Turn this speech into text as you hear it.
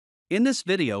In this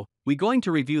video, we're going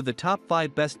to review the top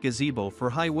 5 best gazebo for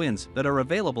high winds that are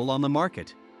available on the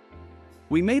market.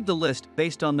 We made the list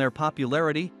based on their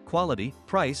popularity, quality,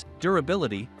 price,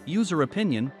 durability, user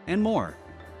opinion, and more.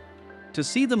 To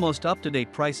see the most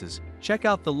up-to-date prices, check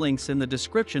out the links in the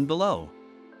description below.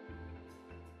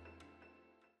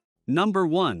 Number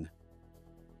 1.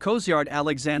 Kozyard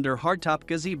Alexander Hardtop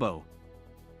Gazebo.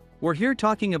 We're here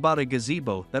talking about a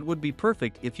gazebo that would be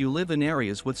perfect if you live in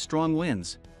areas with strong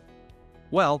winds.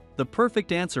 Well, the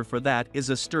perfect answer for that is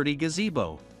a sturdy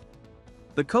gazebo.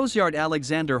 The Kozyard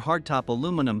Alexander Hardtop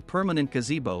Aluminum Permanent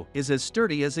Gazebo is as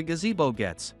sturdy as a gazebo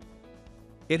gets.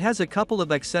 It has a couple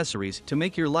of accessories to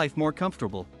make your life more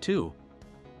comfortable, too.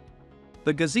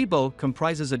 The gazebo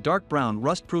comprises a dark brown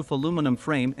rust-proof aluminum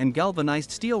frame and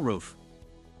galvanized steel roof.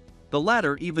 The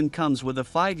latter even comes with a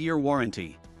 5-year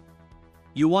warranty.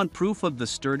 You want proof of the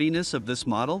sturdiness of this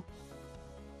model?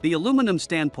 The aluminum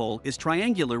stand pole is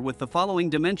triangular with the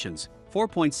following dimensions: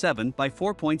 4.7 by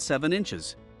 4.7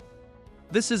 inches.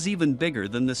 This is even bigger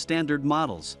than the standard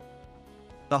models.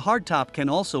 The hardtop can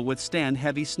also withstand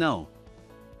heavy snow.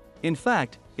 In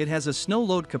fact, it has a snow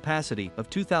load capacity of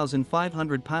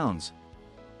 2,500 pounds.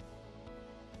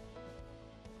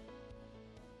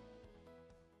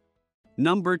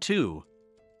 Number 2.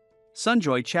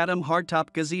 Sunjoy Chatham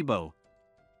Hardtop Gazebo.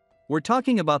 We're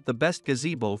talking about the best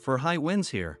gazebo for high winds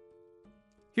here.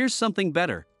 Here's something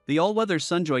better: the all-weather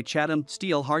Sunjoy Chatham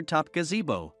Steel Hardtop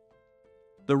Gazebo.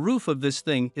 The roof of this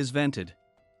thing is vented.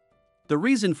 The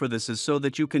reason for this is so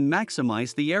that you can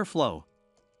maximize the airflow.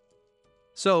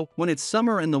 So, when it's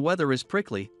summer and the weather is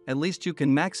prickly, at least you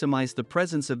can maximize the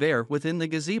presence of air within the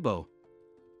gazebo.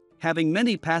 Having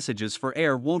many passages for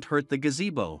air won't hurt the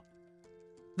gazebo.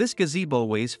 This gazebo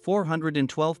weighs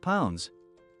 412 pounds.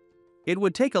 It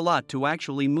would take a lot to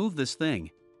actually move this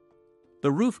thing.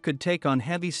 The roof could take on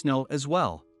heavy snow as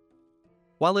well.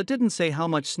 While it didn't say how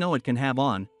much snow it can have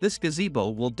on, this gazebo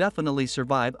will definitely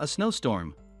survive a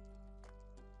snowstorm.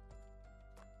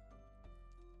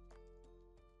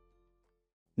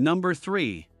 Number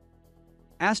 3.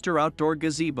 AsterOutdoor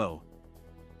Gazebo.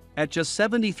 At just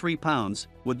 73 pounds,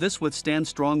 would this withstand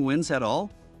strong winds at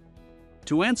all?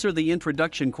 To answer the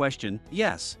introduction question,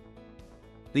 yes.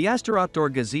 The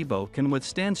AsterOutdoor Gazebo can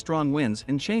withstand strong winds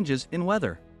and changes in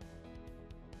weather.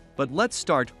 But let's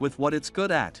start with what it's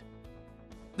good at.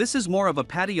 This is more of a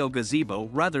patio gazebo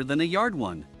rather than a yard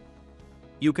one.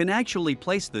 You can actually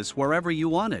place this wherever you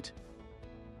want it.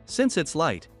 Since it's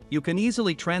light, you can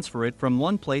easily transfer it from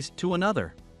one place to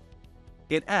another.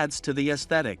 It adds to the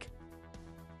aesthetic.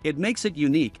 It makes it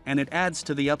unique and it adds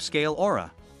to the upscale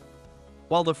aura.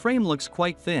 While the frame looks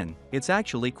quite thin, it's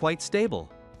actually quite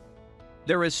stable.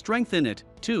 There is strength in it,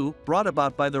 too, brought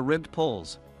about by the ribbed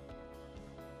poles.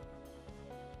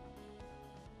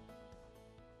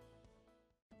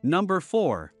 Number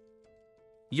 4.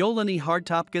 Yoleny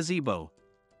Hardtop Gazebo.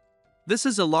 This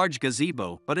is a large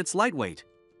gazebo, but it's lightweight.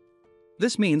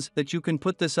 This means that you can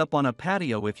put this up on a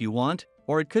patio if you want,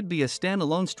 or it could be a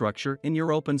standalone structure in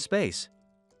your open space.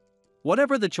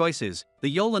 Whatever the choice is,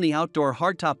 the Yoleny Outdoor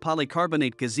Hardtop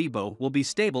Polycarbonate Gazebo will be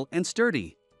stable and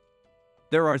sturdy.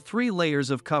 There are 3 layers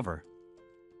of cover.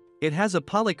 It has a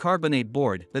polycarbonate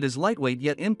board that is lightweight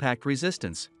yet impact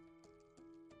resistance.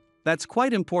 That's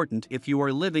quite important if you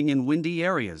are living in windy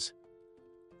areas.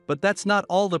 But that's not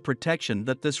all the protection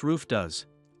that this roof does.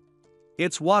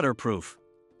 It's waterproof.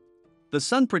 The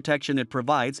sun protection it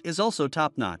provides is also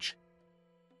top-notch.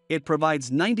 It provides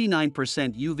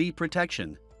 99% UV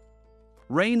protection.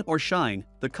 Rain or shine,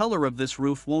 the color of this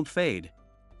roof won't fade.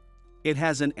 It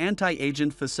has an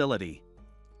anti-agent facility.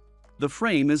 The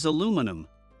frame is aluminum,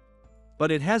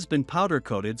 but it has been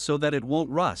powder-coated so that it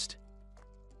won't rust.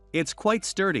 It's quite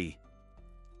sturdy.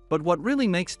 But what really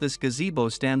makes this gazebo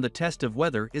stand the test of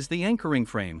weather is the anchoring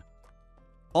frame.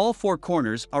 All 4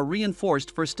 corners are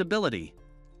reinforced for stability.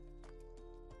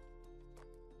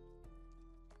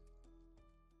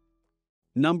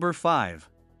 Number 5.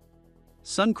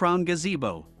 Suncrown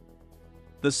Gazebo.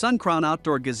 The Suncrown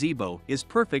Outdoor Gazebo is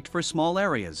perfect for small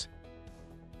areas.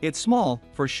 It's small,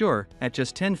 for sure, at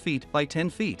just 10 feet by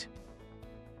 10 feet.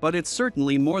 But it's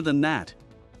certainly more than that.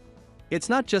 It's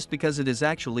not just because it is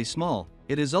actually small,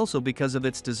 it is also because of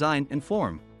its design and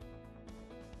form.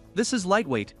 This is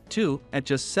lightweight, too, at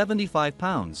just 75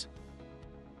 pounds.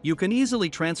 You can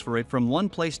easily transfer it from one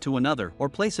place to another or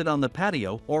place it on the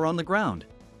patio or on the ground.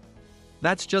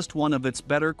 That's just one of its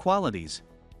better qualities.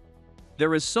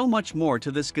 There is so much more to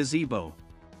this gazebo.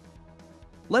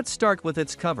 Let's start with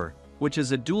its cover, which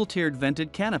is a dual-tiered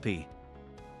vented canopy.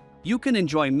 You can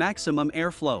enjoy maximum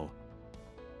airflow.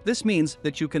 This means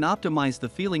that you can optimize the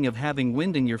feeling of having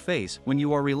wind in your face when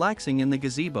you are relaxing in the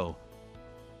gazebo.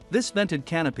 This vented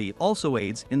canopy also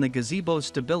aids in the gazebo's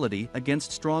stability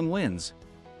against strong winds.